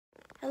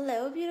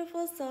Hello,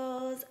 beautiful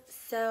souls.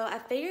 So I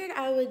figured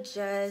I would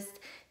just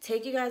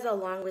take you guys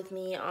along with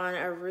me on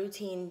a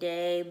routine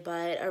day,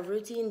 but a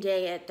routine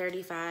day at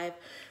 35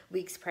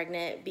 weeks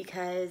pregnant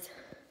because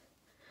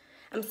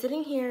I'm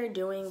sitting here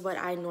doing what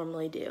I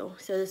normally do.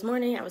 So this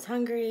morning I was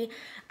hungry.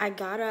 I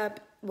got up.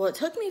 Well, it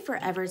took me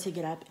forever to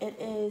get up. It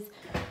is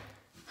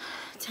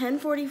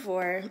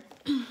 10:44.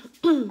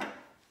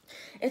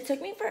 It took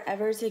me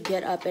forever to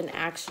get up and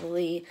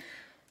actually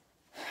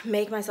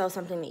make myself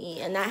something to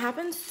eat, and that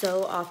happens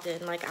so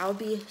often. Like, I'll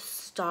be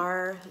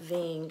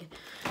starving,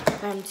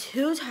 but I'm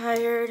too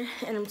tired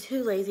and I'm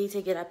too lazy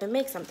to get up and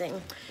make something.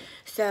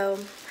 So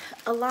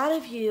a lot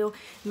of you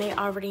may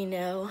already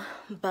know,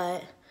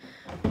 but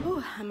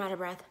I'm out of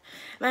breath.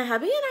 My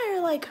hubby and I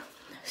are like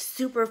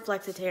super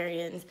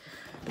flexitarians.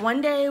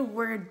 One day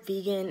we're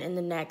vegan and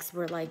the next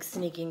we're like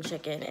sneaking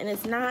chicken, and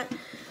it's not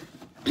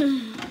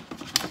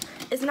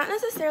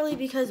necessarily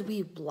because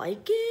we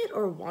like it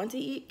or want to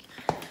eat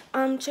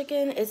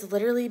chicken. It's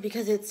literally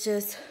because it's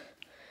just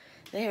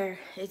there.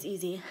 It's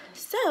easy.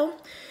 So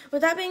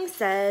with that being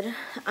said,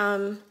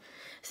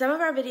 some of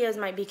our videos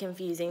might be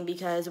confusing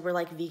because we're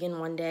like vegan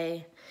one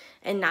day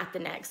and not the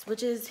next,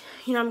 which is,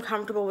 I'm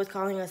comfortable with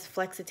calling us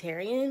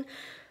flexitarian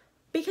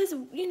because,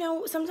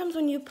 sometimes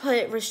when you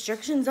put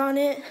restrictions on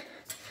it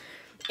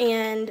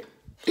and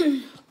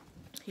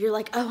you're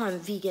like, oh, I'm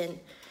vegan,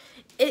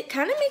 it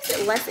kind of makes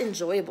it less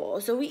enjoyable.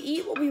 So we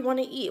eat what we want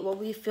to eat, what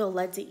we feel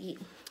led to eat.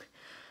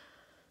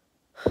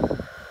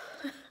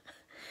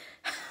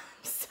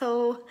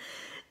 So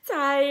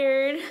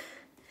tired.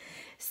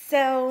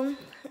 So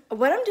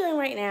what I'm doing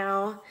right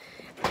now,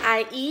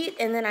 I eat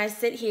and then I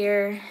sit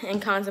here and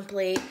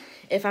contemplate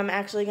if I'm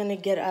actually gonna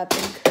get up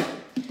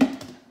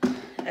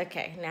and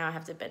okay, now I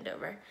have to bend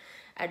over.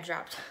 I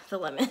dropped the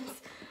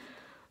lemons.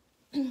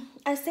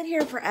 I sit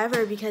here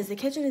forever because the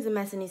kitchen is a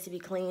mess and needs to be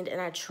cleaned, and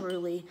I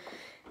truly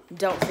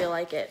don't feel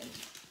like it,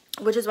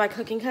 which is why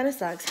cooking kind of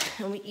sucks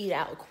and we eat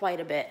out quite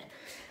a bit.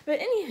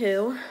 But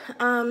anywho,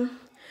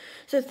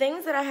 so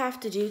things that I have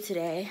to do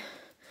today,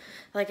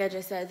 like I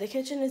just said, the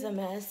kitchen is a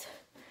mess.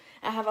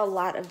 I have a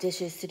lot of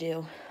dishes to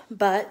do,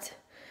 but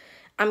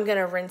I'm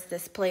gonna rinse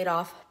this plate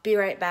off. Be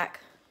right back.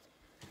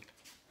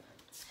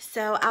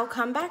 So I'll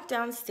come back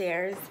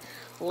downstairs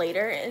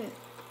later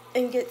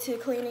and get to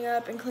cleaning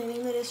up and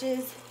cleaning the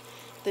dishes.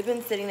 They've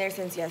been sitting there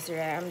since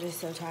yesterday. I'm just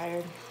so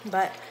tired.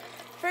 But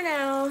for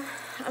now,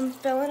 I'm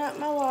filling up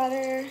my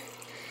water.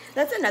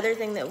 That's another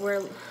thing that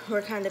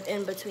we're kind of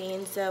in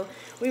between. So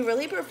we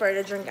really prefer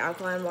to drink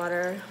alkaline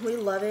water. We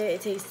love it. It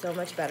tastes so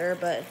much better,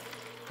 but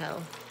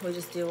hell, we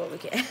just do what we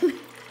can.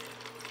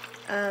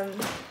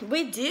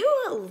 We do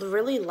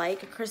really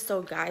like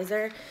Crystal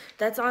Geyser.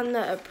 That's on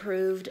the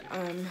approved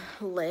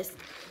list,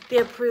 the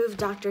approved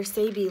Dr.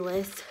 Sebi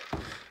list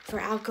for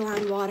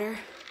alkaline water.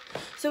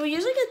 So we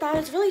usually get that.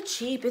 It's really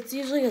cheap. It's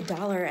usually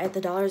 $1 at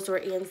the dollar store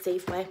and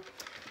Safeway.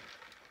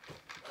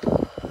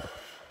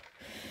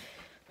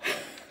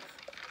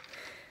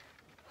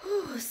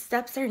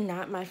 Steps are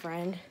not my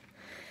friend.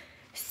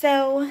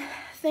 So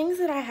things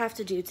that I have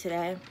to do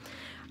today.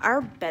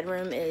 Our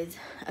bedroom is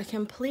a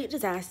complete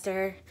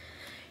disaster,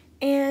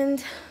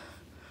 and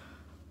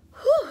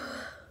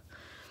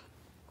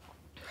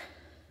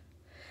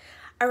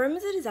our room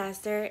is a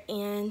disaster,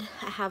 and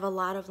I have a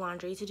lot of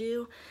laundry to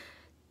do.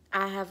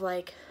 I have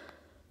like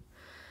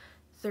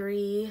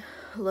 3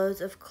 loads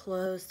of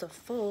clothes to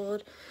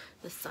fold.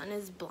 The sun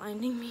is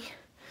blinding me.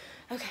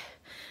 Okay.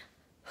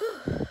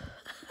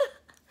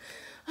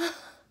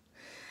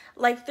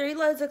 Like 3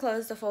 loads of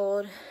clothes to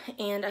fold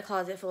and a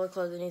closet full of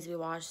clothes that needs to be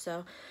washed.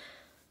 So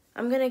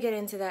I'm gonna get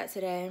into that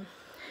today.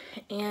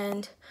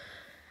 And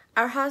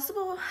our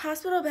hospital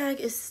bag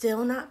is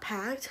still not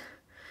packed.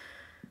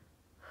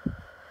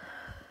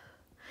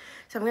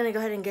 So I'm gonna go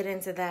ahead and get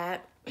into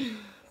that.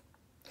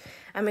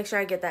 I'll make sure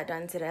I get that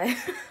done today.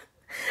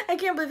 I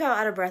can't believe how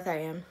out of breath I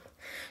am.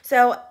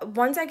 So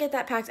once I get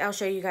that packed, I'll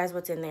show you guys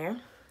what's in there.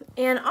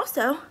 And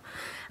also,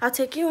 I'll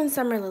take you in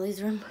Summer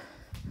Lily's room.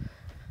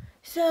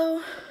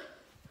 So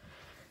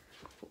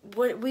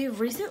we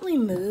recently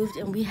moved,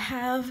 and we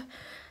have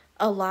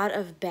a lot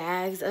of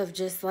bags of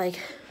just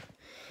like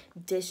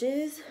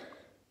dishes.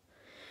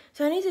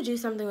 So I need to do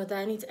something with that.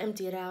 I need to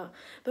empty it out.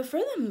 But for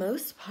the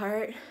most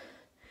part,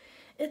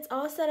 it's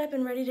all set up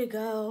and ready to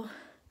go.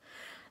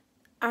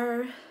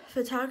 Our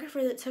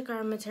photographer that took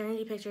our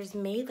maternity pictures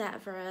made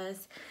that for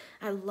us.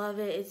 I love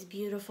it. It's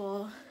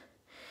beautiful.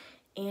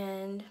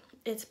 And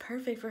it's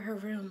perfect for her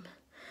room.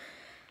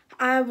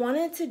 I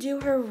wanted to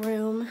do her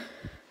room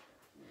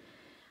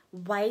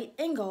white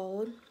and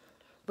gold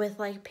with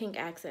like pink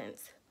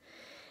accents.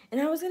 And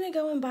I was gonna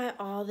go and buy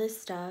all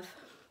this stuff,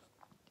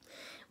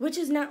 which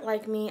is not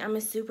like me. I'm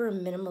a super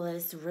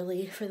minimalist,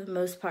 really, for the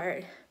most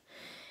part.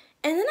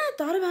 And then I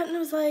thought about it and I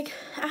was like,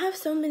 I have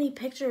so many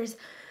pictures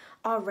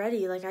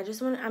already. Like, I'm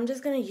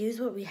just gonna use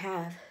what we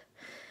have.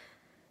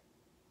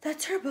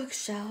 That's her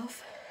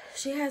bookshelf.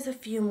 She has a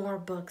few more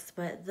books,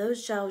 but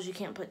those shelves you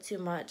can't put too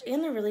much.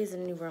 And there really is a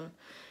new room.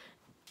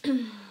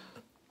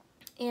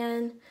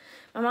 And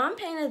My mom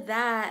painted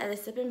that at a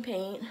sip and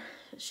paint.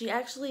 She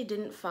actually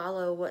didn't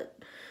follow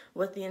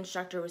what the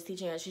instructor was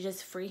teaching us. She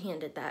just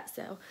freehanded that.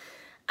 So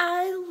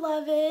I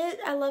love it.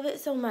 I love it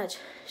so much.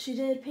 She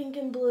did pink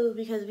and blue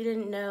because we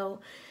didn't know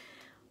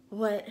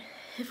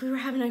if we were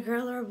having a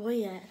girl or a boy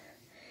yet.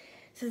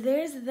 So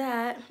there's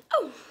that.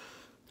 Oh!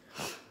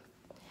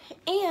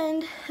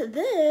 And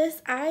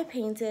this I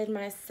painted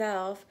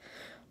myself.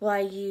 Well, I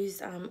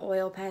used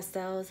oil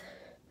pastels.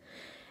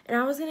 And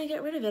I was going to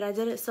get rid of it. I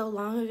did it so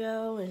long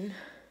ago and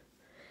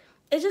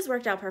it just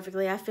worked out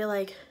perfectly. I feel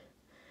like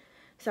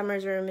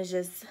Summer's room is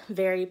just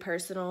very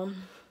personal.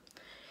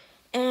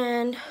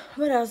 And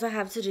what else I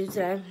have to do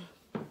today?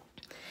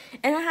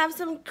 And I have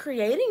some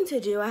creating to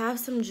do. I have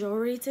some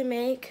jewelry to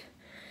make.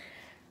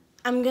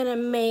 I'm gonna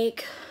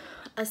make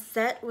a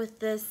set with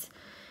this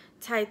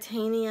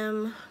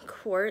titanium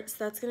quartz.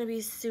 That's gonna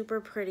be super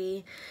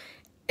pretty.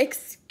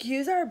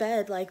 Excuse our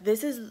bed. Like,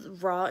 this is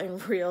raw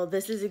and real.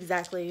 This is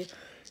exactly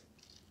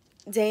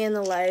day in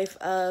the life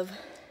of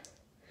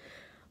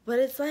what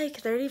it's like.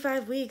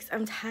 35 weeks.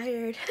 I'm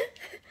tired.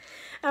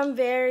 I'm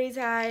very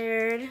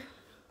tired.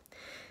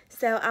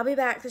 So I'll be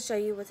back to show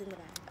you what's in the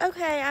bag.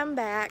 Okay, I'm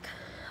back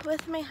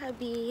with my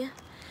hubby.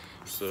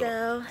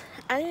 So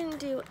I didn't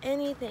do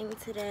anything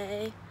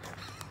today.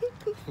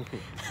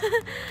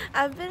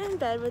 I've been in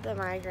bed with a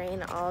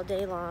migraine all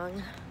day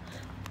long.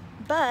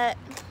 But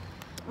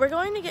we're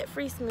going to get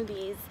free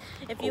smoothies.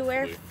 If you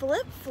wear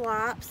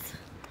flip-flops,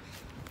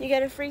 you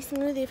get a free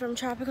smoothie from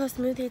Tropical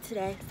Smoothie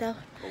today. So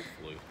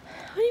hopefully.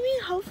 What do you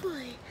mean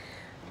hopefully?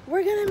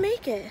 We're gonna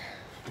make it.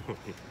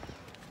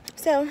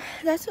 So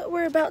that's what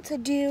we're about to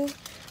do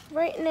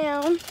right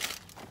now.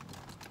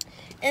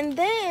 And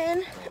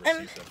then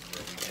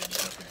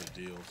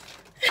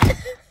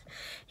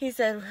he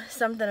said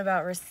something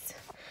about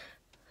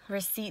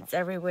receipts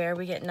everywhere.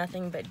 We get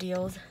nothing but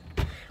deals.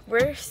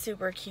 We're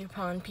super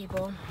coupon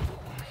people.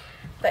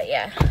 But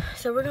yeah,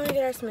 so we're gonna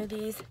get our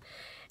smoothies.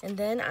 And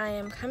then I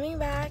am coming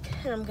back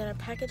and I'm gonna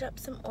package up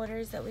some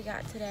orders that we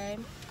got today.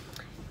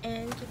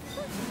 And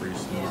free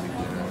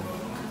smoothie.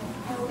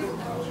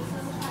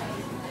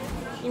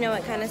 You know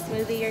what kind of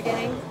smoothie you're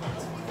getting?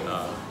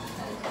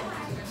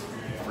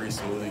 Free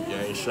smoothie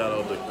gang. Shout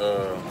out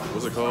to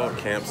what's it called?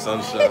 Camp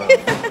Sunshine.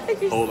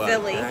 You're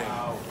silly.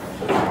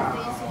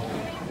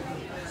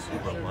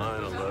 Super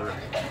line alert.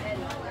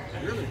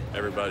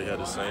 Everybody had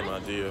the same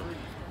idea.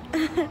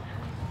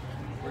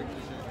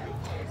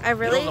 I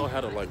really You don't know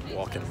how to like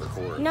walk and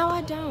record. No,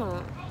 I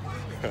don't.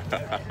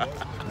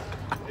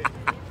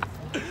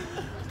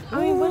 I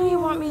mean, what do you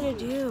want me to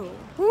do?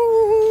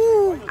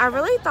 I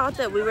really thought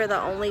that we were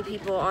the only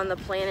people on the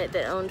planet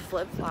that owned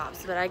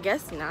flip-flops, but I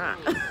guess not.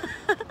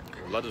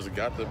 Well, I just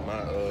got the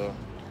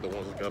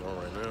ones I got on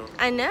right now.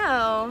 I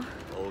know.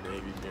 Old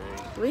Navy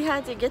gang. We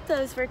had to get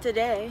those for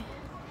today.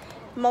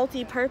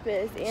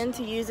 Multi-purpose and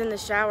to use in the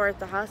shower at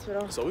the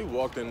hospital. So we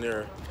walked in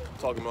there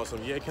talking about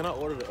some, yeah, can I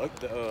order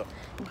the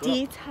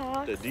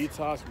detox? The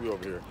detox, we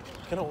over here.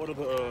 Can I order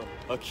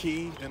a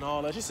key and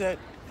all that? She said,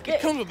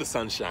 it comes with the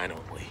sunshine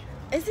only.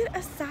 Is it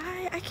a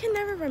sigh? I can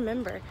never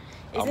remember.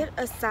 Is it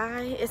a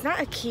sigh? It's not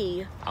a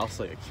key. I'll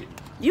say a key.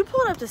 You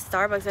pulled up to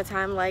Starbucks at a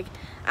time like,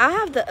 I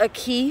have a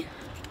key.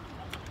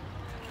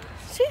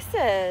 She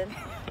said,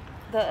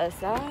 the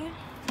acai.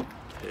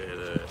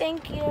 Yeah,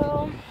 Thank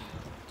you.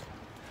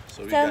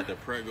 So we got the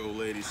Prego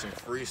lady some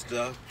free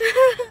stuff.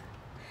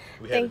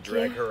 We had to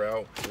drag her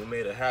out. We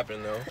made it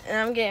happen though. And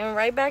I'm getting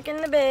right back in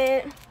the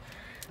bed.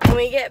 When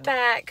we get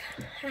back,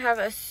 I have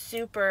a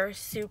super,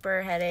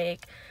 super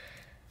headache.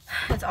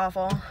 It's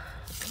awful.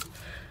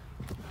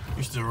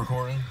 You still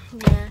recording?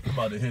 Yeah. I'm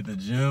about to hit the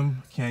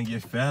gym. Can't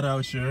get fat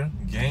out here.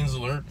 Gains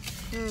alert.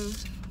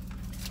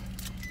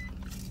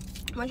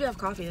 When'd you have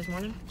coffee this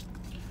morning?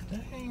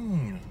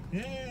 Dang.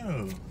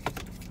 Yeah.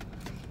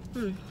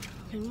 Can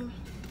you?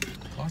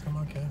 Talking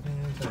about caffeine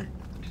intake.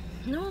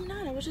 No, I'm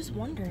not. I was just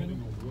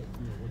wondering.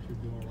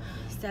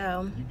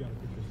 So,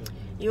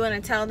 you want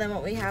to tell them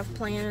what we have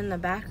planned in the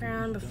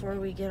background before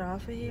we get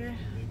off of here?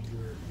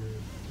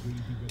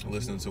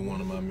 Listening to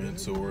one of my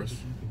mentors,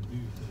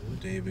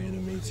 David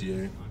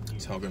Inamitier,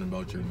 talking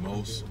about your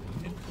most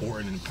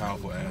important and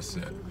powerful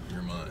asset,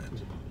 your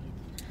mind.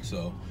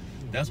 So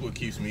that's what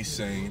keeps me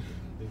sane,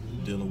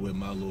 dealing with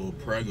my little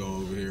Prego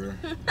over here.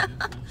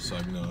 It's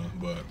like, no,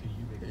 but...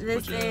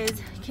 This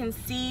is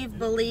Conceive,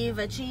 Believe,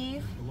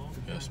 Achieve.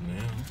 Yes,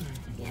 ma'am.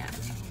 Yeah.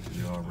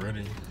 You all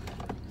ready?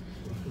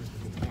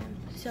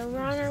 So we're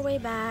on our way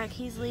back.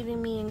 He's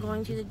leaving me and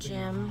going to the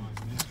gym.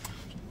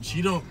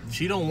 She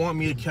don't want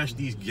me to catch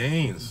these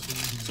gains.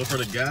 So for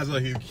the guys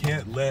out here, you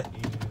can't let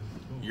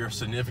your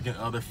significant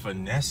other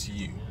finesse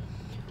you.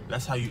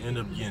 That's how you end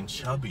up getting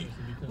chubby.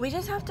 We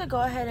just have to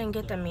go ahead and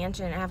get the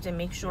mansion and have to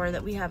make sure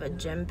that we have a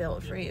gym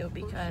built for you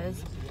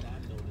because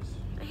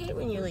I hate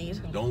when you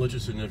leave. Don't let your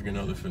significant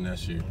other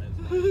finesse you.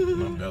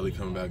 My belly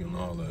coming back and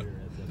all that.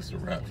 It's a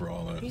wrap for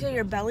all that. You say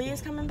your belly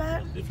is coming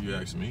back? If you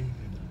ask me.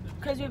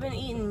 Because we've been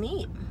eating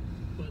meat.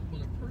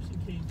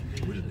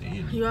 We didn't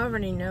eat. You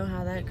already know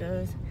how that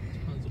goes.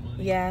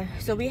 Yeah,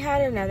 so we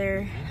had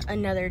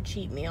another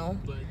cheat meal.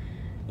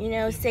 You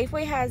know,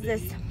 Safeway has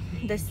this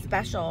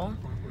special.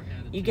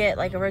 You get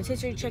like a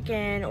rotisserie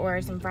chicken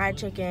or some fried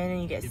chicken,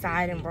 and you get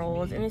side and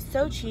rolls, and it's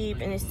so cheap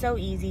and it's so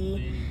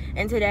easy.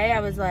 And today I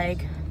was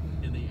like,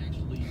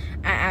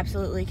 I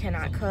absolutely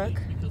cannot cook.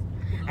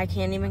 I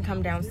can't even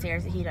come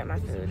downstairs to heat up my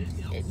food.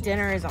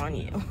 Dinner is on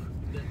you.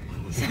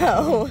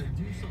 So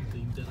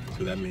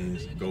that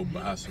means go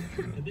buy some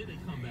food.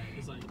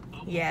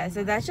 Yeah,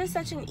 so that's just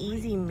such an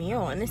easy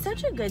meal, and it's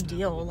such a good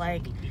deal.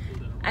 Like,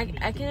 I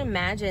can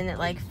imagine that,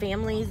 like,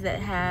 families that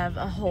have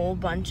a whole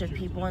bunch of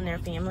people in their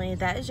family,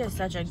 that is just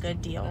such a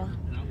good deal.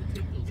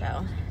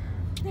 So,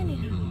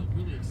 anyhow.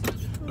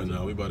 But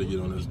no, we about to get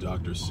on this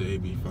Dr.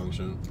 Sebi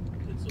function.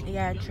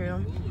 Yeah,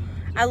 true.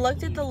 I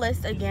looked at the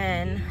list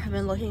again. I've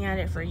been looking at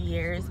it for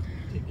years.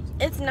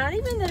 It's not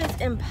even that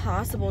it's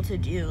impossible to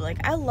do.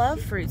 Like, I love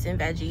fruits and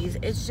veggies.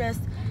 It's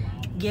just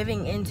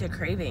giving into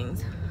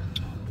cravings.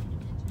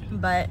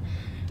 But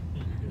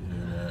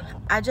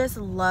I just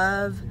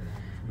love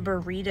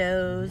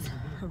burritos,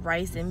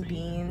 rice and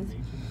beans.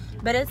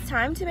 But it's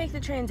time to make the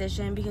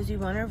transition because we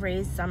want to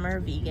raise Summer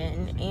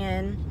vegan.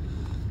 And,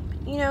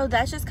 you know,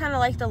 that's just kind of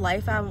like the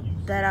life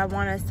that I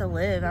want us to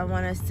live. I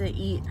want us to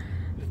eat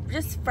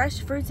just fresh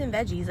fruits and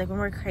veggies. Like, when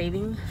we're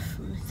craving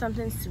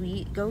something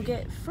sweet, go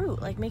get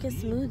fruit. Like, make a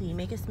smoothie,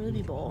 make a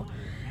smoothie bowl.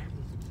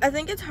 I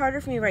think it's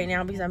harder for me right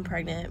now because I'm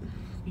pregnant.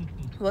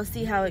 We'll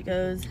see how it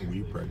goes. We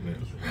pregnant.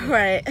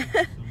 Right.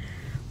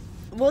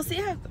 We'll see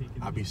how...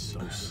 I be so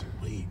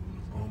sleep.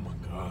 Oh my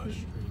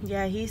gosh.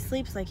 Yeah, he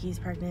sleeps like he's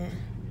pregnant.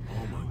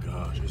 Oh my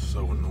gosh, it's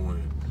so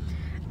annoying.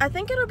 I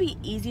think it'll be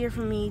easier for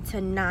me to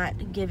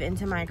not give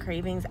into my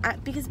cravings.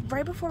 Because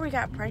right before we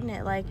got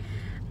pregnant, like,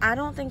 I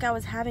don't think I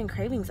was having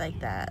cravings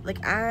like that.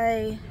 Like,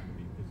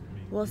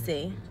 we'll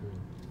see.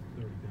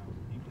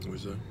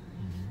 What's that?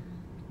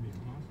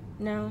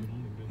 No?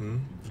 Hmm?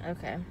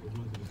 Okay.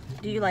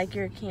 Do you like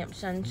your Camp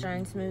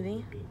Sunshine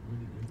smoothie?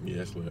 Yeah,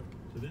 that's lit.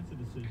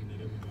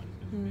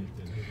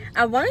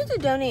 I wanted to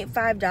donate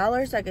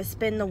 $5 so I could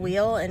spin the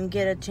wheel and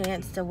get a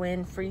chance to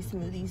win free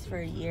smoothies for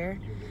a year.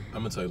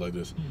 I'm gonna tell you like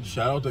this.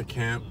 Shout out to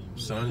Camp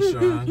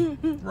Sunshine,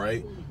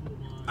 right?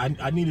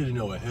 I needed to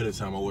know ahead of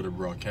time. I would have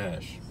brought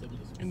cash,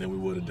 and then we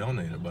would have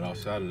donated. But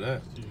outside of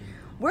that,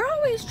 we're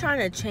always trying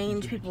to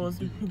change people's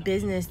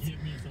business,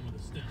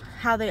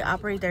 how they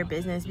operate their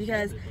business,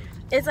 because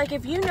it's like,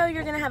 if you know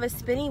you're gonna have a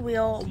spinny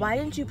wheel, why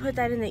didn't you put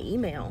that in the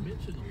email?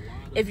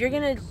 If you're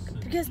gonna,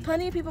 because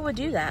plenty of people would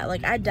do that.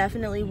 Like, I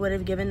definitely would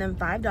have given them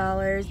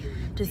 $5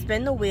 to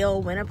spin the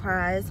wheel, win a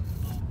prize,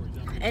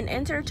 and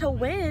enter to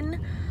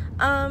win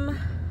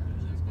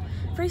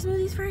free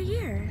smoothies for a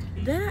year.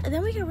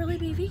 Then we can really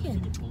be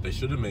vegan. They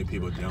should have made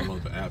people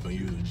download the app and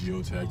use a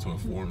geotag to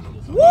inform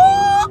them.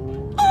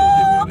 Woo!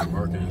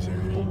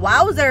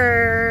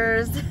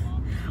 Wowzers!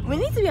 We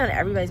need to be on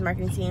everybody's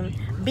marketing team.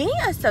 Being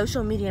a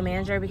social media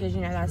manager, because, you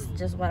know, that's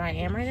just what I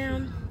am right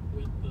now.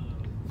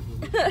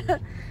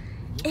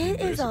 It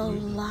is a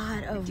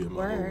lot of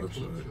work.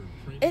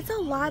 It's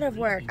a lot of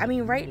work. I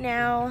mean, right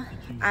now,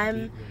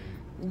 I'm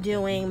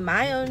doing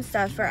my own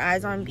stuff for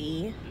Eyes on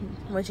B,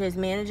 which is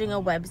managing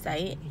a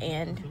website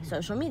and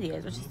social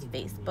medias, which is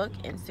Facebook,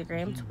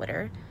 Instagram,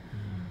 Twitter.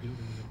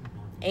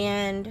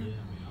 And,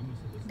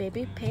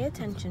 baby, pay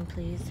attention,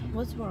 please.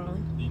 What's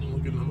wrong?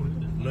 Look at them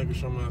making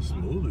sure my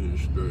smoothie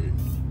is straight.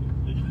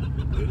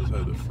 They just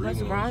had the free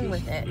What's wrong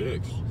with it?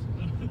 Fixed.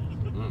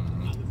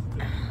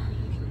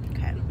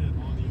 Okay.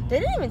 They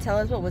didn't even tell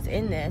us what was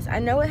in this. I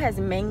know it has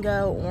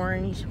mango,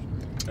 orange.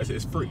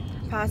 It's free.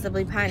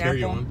 Possibly pineapple.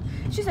 Carry on.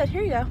 She said,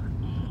 here you go.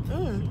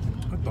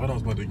 I thought I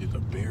was about to get the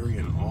berry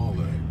and all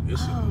that. This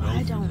is no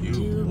I don't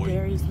do boy.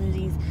 berry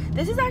smoothies.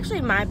 This is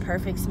actually my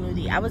perfect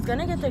smoothie. I was going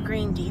to get the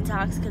green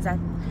detox because I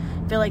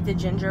feel like the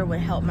ginger would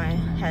help my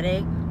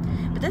headache.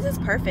 But this is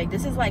perfect.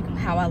 This is like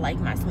how I like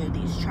my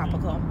smoothies,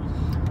 tropical.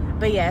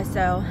 But yeah,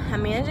 so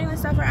I'm managing the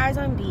stuff for Eyes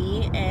on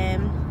B,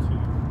 and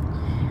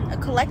a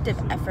collective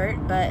effort,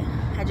 but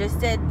I just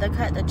did the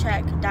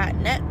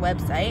cutthecheck.net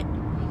website.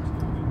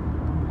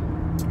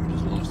 We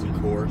just launched a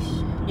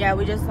course. Yeah,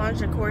 we just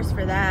launched a course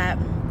for that.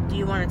 Do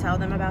you want to tell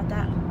them about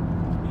that?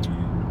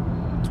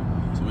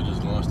 So we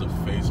just launched a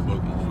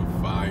Facebook on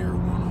Fire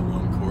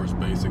 101 course,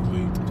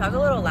 basically. Talk a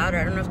little louder.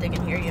 I don't know if they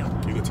can hear you.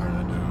 You can turn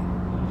that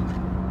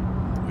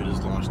down. We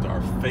just launched our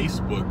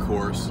Facebook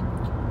course.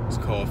 It's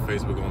called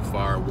Facebook on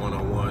Fire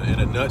 101. In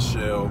a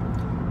nutshell,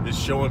 it's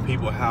showing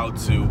people how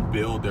to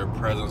build their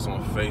presence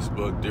on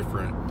Facebook,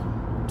 different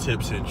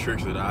tips and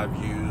tricks that I've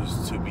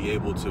used to be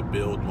able to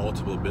build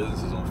multiple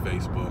businesses on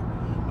Facebook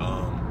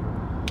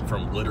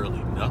from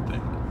literally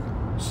nothing.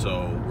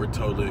 So we're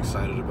totally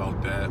excited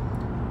about that.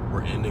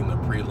 We're ending the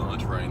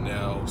pre-launch right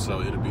now,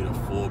 so it'll be the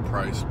full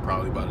price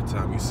probably by the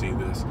time you see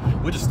this,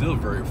 which is still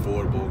very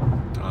affordable.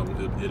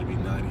 It'll be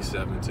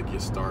 $97 to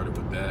get started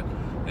with that.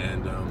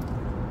 And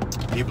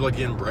people are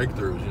getting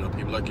breakthroughs, you know,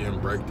 people are getting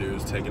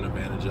breakthroughs, taking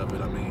advantage of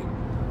it. I mean,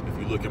 if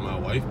you look at my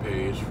wife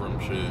page from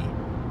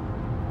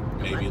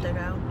maybe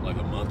like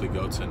a month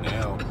ago to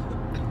now,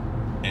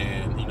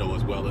 and you know,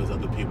 as well as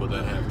other people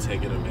that have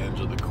taken advantage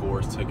of the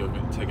course, taken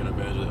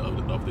advantage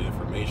of the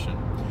information.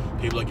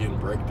 People are getting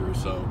breakthrough.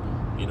 So,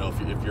 you know,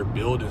 if you're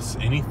building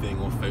anything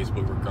on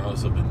Facebook,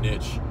 regardless of the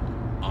niche,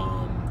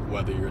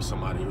 whether you're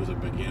somebody who's a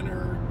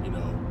beginner, you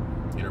know,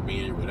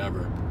 intermediate,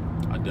 whatever,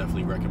 I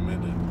definitely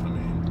recommend it. I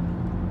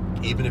mean,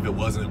 even if it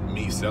wasn't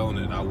me selling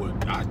it,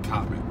 I'd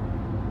cop it.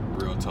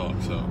 Real talk.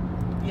 So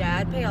yeah,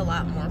 I'd pay a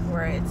lot more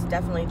for it. It's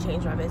definitely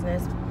changed my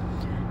business.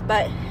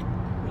 But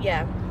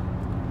yeah.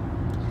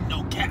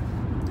 No cap.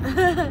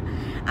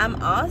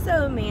 I'm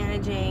also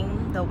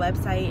managing the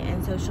website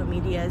and social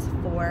medias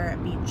for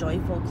Be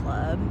Joyful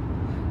Club.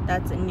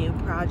 That's a new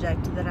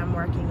project that I'm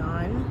working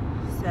on.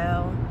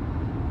 So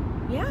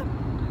yeah,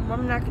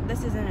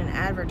 this isn't an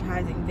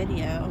advertising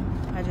video.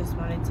 I just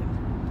wanted to.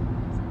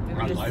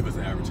 My life is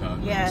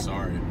advertising. Yeah. I'm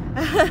sorry.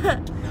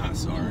 Not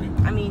sorry.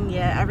 I mean,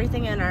 yeah,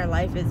 everything in our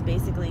life is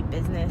basically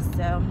business,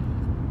 so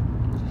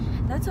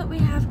that's what we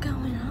have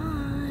going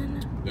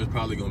on. There's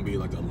probably gonna be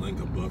like a link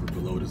above or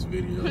below this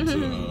video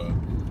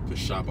to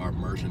shop our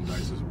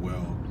merchandise as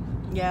well.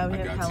 Yeah, we I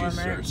have got hella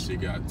t-shirts. merch. She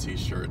got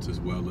t-shirts as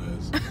well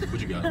as what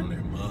you got on there,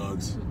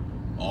 mugs,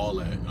 all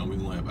that. And we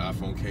gonna have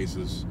iPhone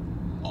cases,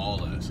 all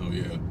that. So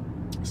yeah,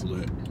 it's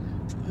lit.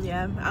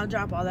 Yeah, I'll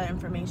drop all that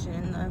information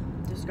in the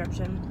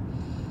description.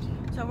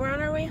 So we're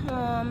on our way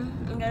home.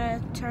 I'm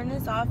gonna turn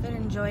this off and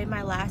enjoy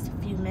my last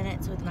few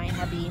minutes with my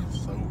hubby.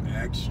 So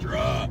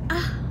extra.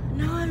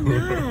 No, I'm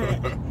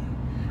not.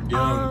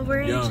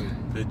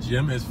 Young, the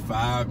gym is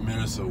 5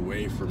 minutes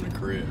away from the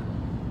crib.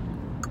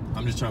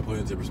 I'm just trying to put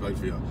it into perspective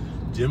for y'all.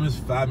 Gym is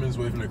 5 minutes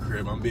away from the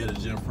crib. I'm gonna be at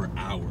the gym for an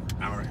hour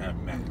and a half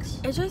max.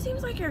 It just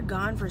seems like you're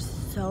gone for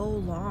so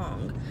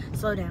long.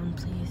 Slow down,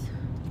 please.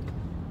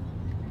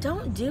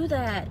 Don't do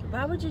that.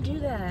 Why would you do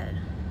that?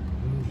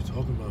 What are you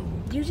talking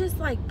about? You just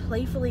like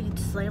playfully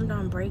slammed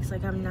on brakes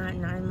like I'm not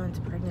 9 months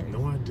pregnant.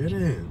 No, I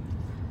didn't.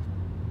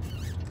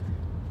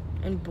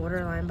 And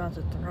borderline about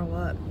to throw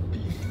up.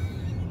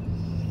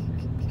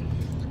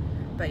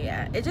 But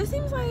yeah, it just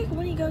seems like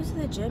when he goes to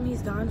the gym,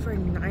 he's gone for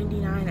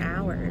 99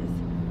 hours.